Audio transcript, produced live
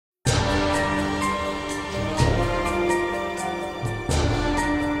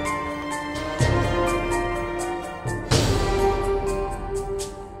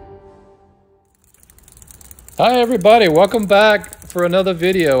Hi everybody, welcome back for another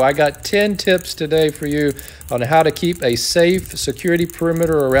video. I got 10 tips today for you on how to keep a safe security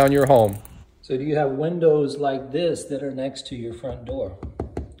perimeter around your home. So do you have windows like this that are next to your front door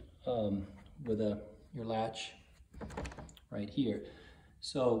with your latch right here?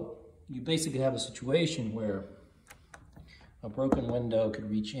 So you basically have a situation where a broken window could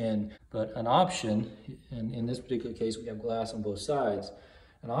reach in, but an option, and in this particular case we have glass on both sides,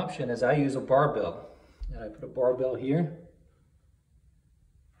 an option is I use a barbell. And I put a barbell here,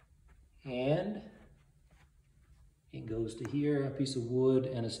 and it goes to here, a piece of wood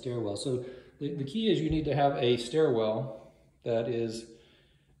and a stairwell. So the key is you need to have a stairwell that is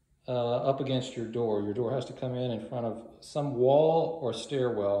up against your door. Your door has to come in front of some wall or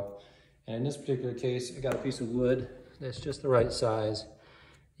stairwell. And in this particular case, I got a piece of wood that's just the right size.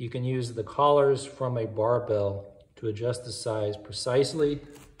 You can use the collars from a barbell to adjust the size precisely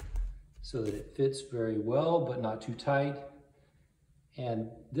so that it fits very well, but not too tight. And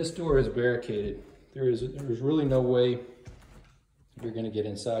this door is barricaded. There's really no way you're gonna get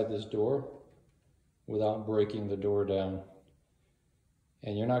inside this door without breaking the door down.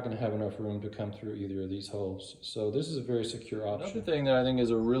 And you're not gonna have enough room to come through either of these holes. So this is a very secure option. Another thing that I think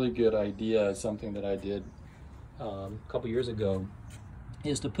is a really good idea, is something that I did a couple years ago,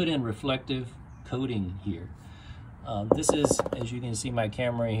 is to put in reflective coating here. This is, as you can see my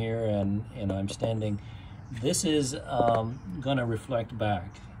camera here and I'm standing, this is gonna reflect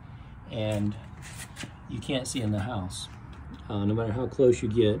back and you can't see in the house. No matter how close you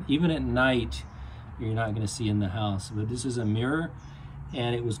get, even at night, you're not gonna see in the house. But this is a mirror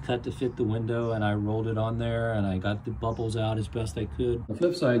and it was cut to fit the window and I rolled it on there and I got the bubbles out as best I could. On the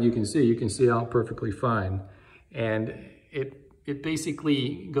flip side, you can see out perfectly fine. And it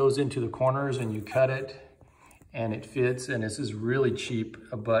basically goes into the corners and you cut it and it fits, and this is really cheap,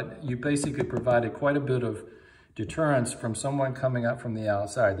 but you basically provided quite a bit of deterrence from someone coming up from the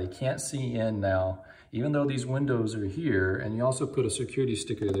outside. They can't see in now, even though these windows are here, and you also put a security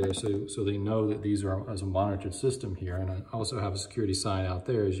sticker there so they know that these are as a monitored system here, and I also have a security sign out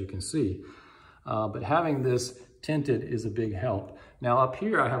there, as you can see. But having this tinted is a big help. Now up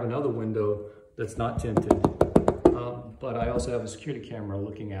here I have another window that's not tinted, but I also have a security camera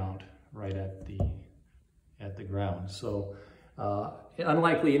looking out right at the ground. So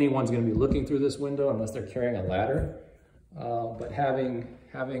unlikely anyone's going to be looking through this window unless they're carrying a ladder. But having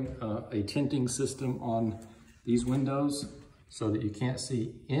a tinting system on these windows so that you can't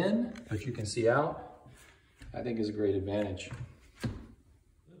see in, but you can see out, I think is a great advantage.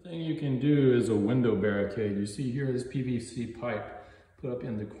 The thing you can do is a window barricade. You see here this PVC pipe put up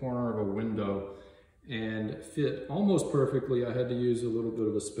in the corner of a window and fit almost perfectly. I had to use a little bit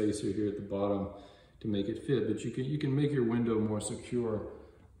of a spacer here at the bottom to make it fit, but you can make your window more secure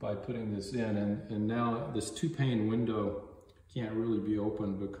by putting this in. And now this 2-pane window can't really be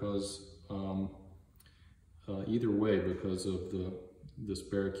opened because either way, because of this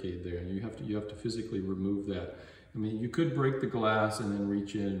barricade there. And you have to physically remove that. I mean, you could break the glass and then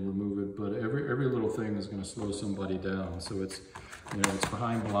reach in and remove it, but every little thing is going to slow somebody down. So it's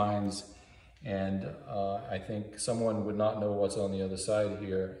behind blinds. And I think someone would not know what's on the other side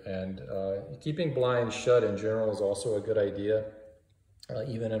here. And keeping blinds shut in general is also a good idea,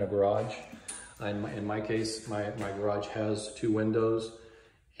 even in a garage. In my case, my garage has 2 windows,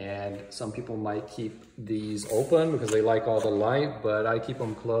 and some people might keep these open because they like all the light, but I keep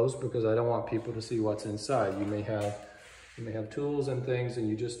them closed because I don't want people to see what's inside. You may have tools and things, and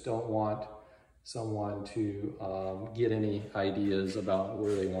you just don't want someone to get any ideas about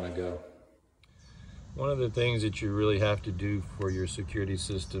where they want to go. One of the things that you really have to do for your security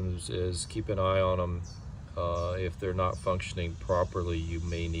systems is keep an eye on them. If they're not functioning properly, you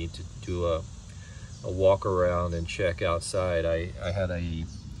may need to do a walk around and check outside. I had a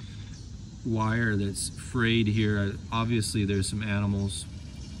wire that's frayed here. Obviously there's some animals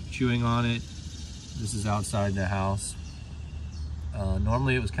chewing on it. This is outside the house.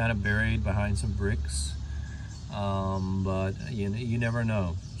 Normally it was kind of buried behind some bricks, but you never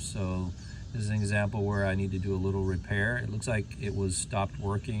know. So this is an example where I need to do a little repair. It looks like it was stopped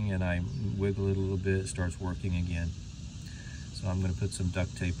working, and I wiggle it a little bit, it starts working again. So I'm gonna put some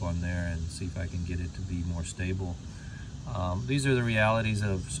duct tape on there and see if I can get it to be more stable. These are the realities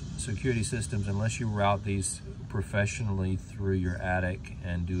of security systems. Unless you route these professionally through your attic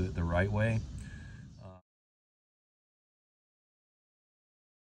and do it the right way.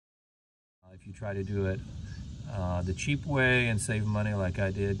 If you try to do it the cheap way and save money like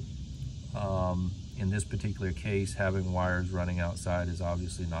I did, in this particular case, having wires running outside is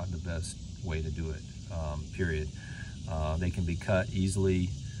obviously not the best way to do it, period. They can be cut easily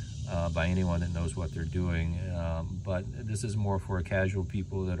by anyone that knows what they're doing. But this is more for casual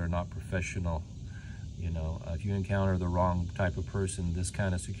people that are not professional. You know, if you encounter the wrong type of person, this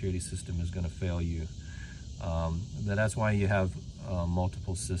kind of security system is going to fail you. That's why you have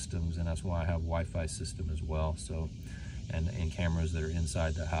multiple systems, and that's why I have Wi-Fi system as well. So, and cameras that are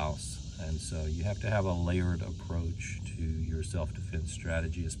inside the house. And so you have to have a layered approach to your self-defense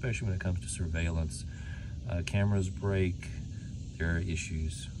strategy, especially when it comes to surveillance. Cameras break, there are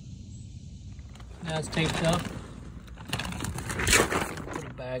issues. Now it's taped up. Put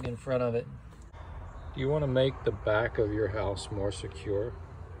a bag in front of it. Do you want to make the back of your house more secure?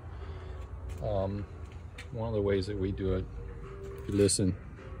 One of the ways that we do it, if you listen.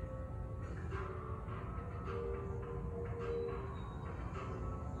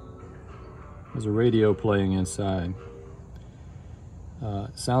 There's a radio playing inside.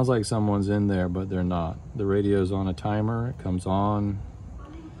 It sounds like someone's in there, but they're not. The radio's on a timer, it comes on,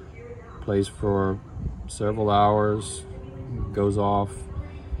 plays for several hours, goes off,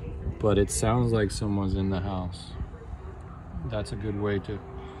 but it sounds like someone's in the house. That's a good way to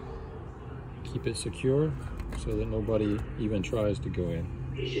keep it secure so that nobody even tries to go in.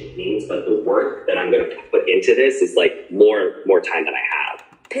 Patient needs, but the work that I'm going to put into this is like more time than I have.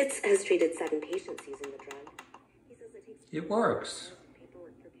 Pitts has treated 7 patients using the drug. He says it takes It works.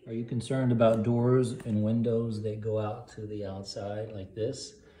 Are you concerned about doors and windows that go out to the outside like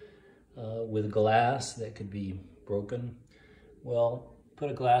this with glass that could be broken? Well, put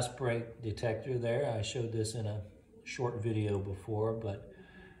a glass break detector there. I showed this in a short video before, but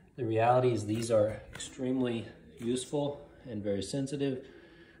the reality is these are extremely useful and very sensitive.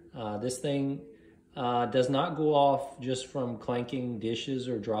 This thing does not go off just from clanking dishes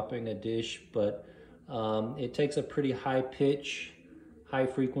or dropping a dish, but it takes a pretty high pitch, high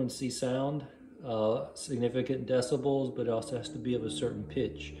frequency sound, significant decibels, but it also has to be of a certain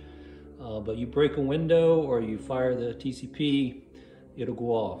pitch. But you break a window or you fire the TCP, it'll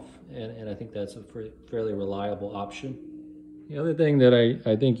go off. And I think that's a fairly reliable option. The other thing that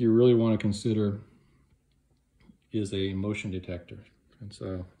I think you really want to consider is a motion detector. And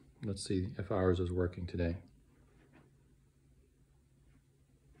so let's see if ours is working today.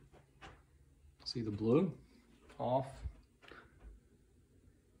 See the blue? Off.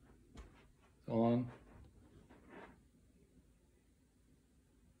 On.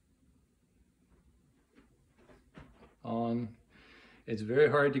 On. It's very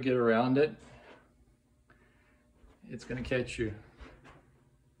hard to get around it. It's going to catch you.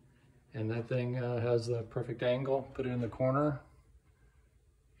 And that thing has the perfect angle. Put it in the corner.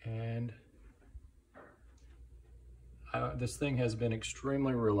 And this thing has been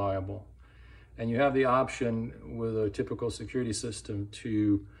extremely reliable. And you have the option with a typical security system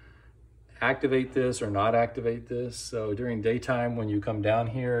to activate this or not activate this. So during daytime when you come down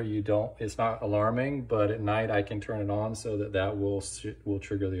here, it's not alarming, but at night I can turn it on so that will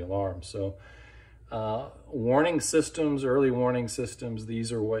trigger the alarm. So warning systems, early warning systems,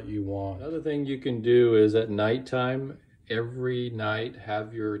 these are what you want. Another thing you can do is at nighttime, every night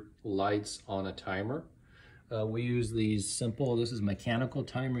have your lights on a timer. We use these simple, this is mechanical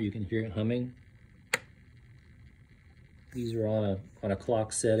timer, you can hear it humming. These are on a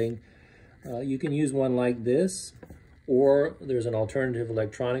clock setting. You can use one like this, or there's an alternative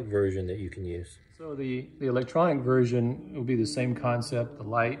electronic version that you can use. So the electronic version will be the same concept, the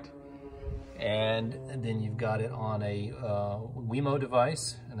light, and then you've got it on a Wemo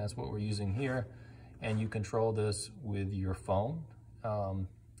device, and that's what we're using here. And you control this with your phone,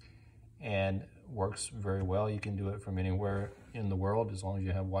 and works very well. You can do it from anywhere in the world as long as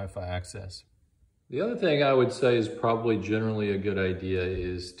you have Wi-Fi access. The other thing I would say is probably generally a good idea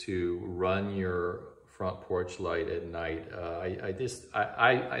is to run your front porch light at night.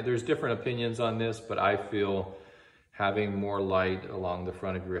 There's different opinions on this, but I feel having more light along the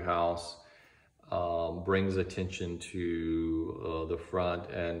front of your house brings attention to the front,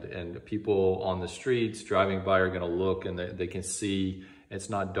 and people on the streets driving by are going to look and they can see it's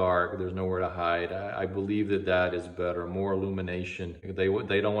not dark, there's nowhere to hide. I believe that is better, more illumination. They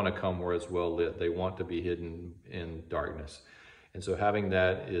don't want to come where it's well lit. They want to be hidden in darkness. And so having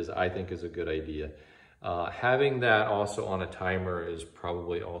that I think is a good idea. Having that also on a timer is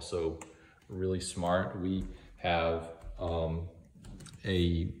probably also really smart. We have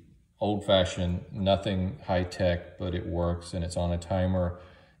a old-fashioned, nothing high-tech, but it works, and it's on a timer,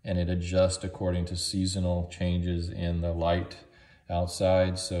 and it adjusts according to seasonal changes in the light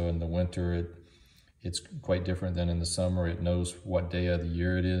outside. So in the winter, it's quite different than in the summer. It knows what day of the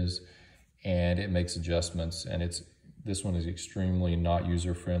year it is, and it makes adjustments. And this one is extremely not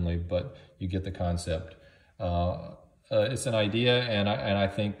user-friendly, but you get the concept. it's an idea, and I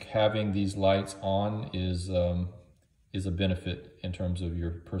think having these lights on is a benefit in terms of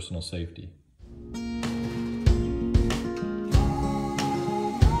your personal safety.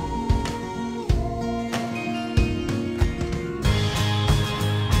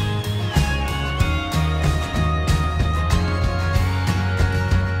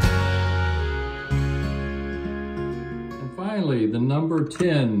 Finally, the number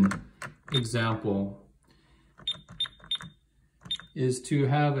 10 example is to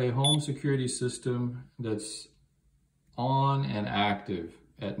have a home security system that's on and active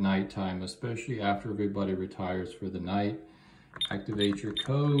at nighttime, especially after everybody retires for the night. Activate your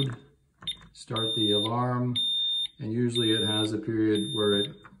code, start the alarm, and usually it has a period where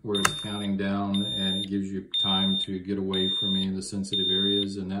it's counting down and it gives you time to get away from any of the sensitive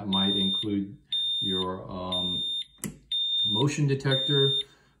areas, and that might include your motion detector,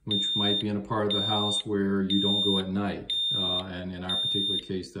 which might be in a part of the house where you don't go at night. And in our particular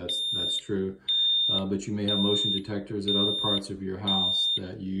case, that's true. But you may have motion detectors at other parts of your house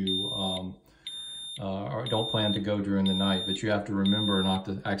that you don't plan to go during the night, but you have to remember not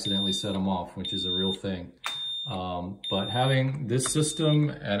to accidentally set them off, which is a real thing. But having this system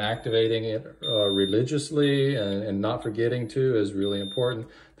and activating it religiously and not forgetting to is really important.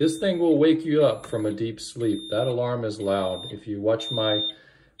 This thing will wake you up from a deep sleep. That alarm is loud. If you watch my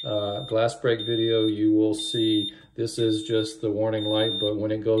glass break video, you will see this is just the warning light, but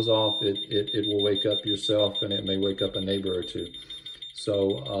when it goes off, it will wake up yourself, and it may wake up a neighbor or two.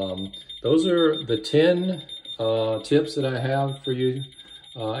 So those are the 10 tips that I have for you.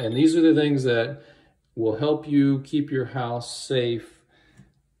 And these are the things that will help you keep your house safe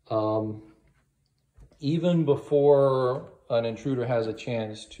even before an intruder has a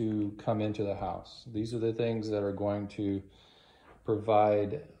chance to come into the house. These are the things that are going to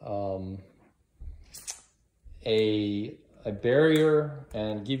provide a barrier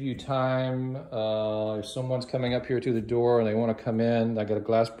and give you time. If someone's coming up here to the door and they want to come in, I got a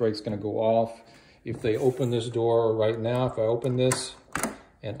glass break's going to go off. If they open this door right now, if I open this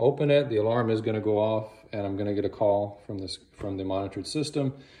and open it, the alarm is going to go off, and I'm going to get a call from the monitored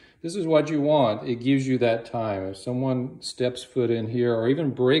system. This is what you want. It gives you that time. If someone steps foot in here or even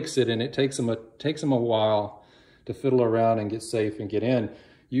breaks it, and it takes them a while to fiddle around and get safe and get in,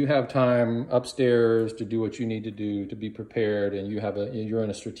 you have time upstairs to do what you need to do to be prepared, and you're in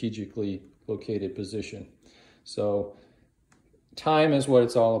a strategically located position. So time is what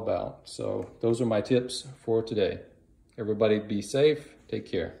it's all about. So those are my tips for today. Everybody be safe. Take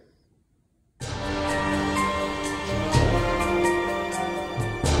care.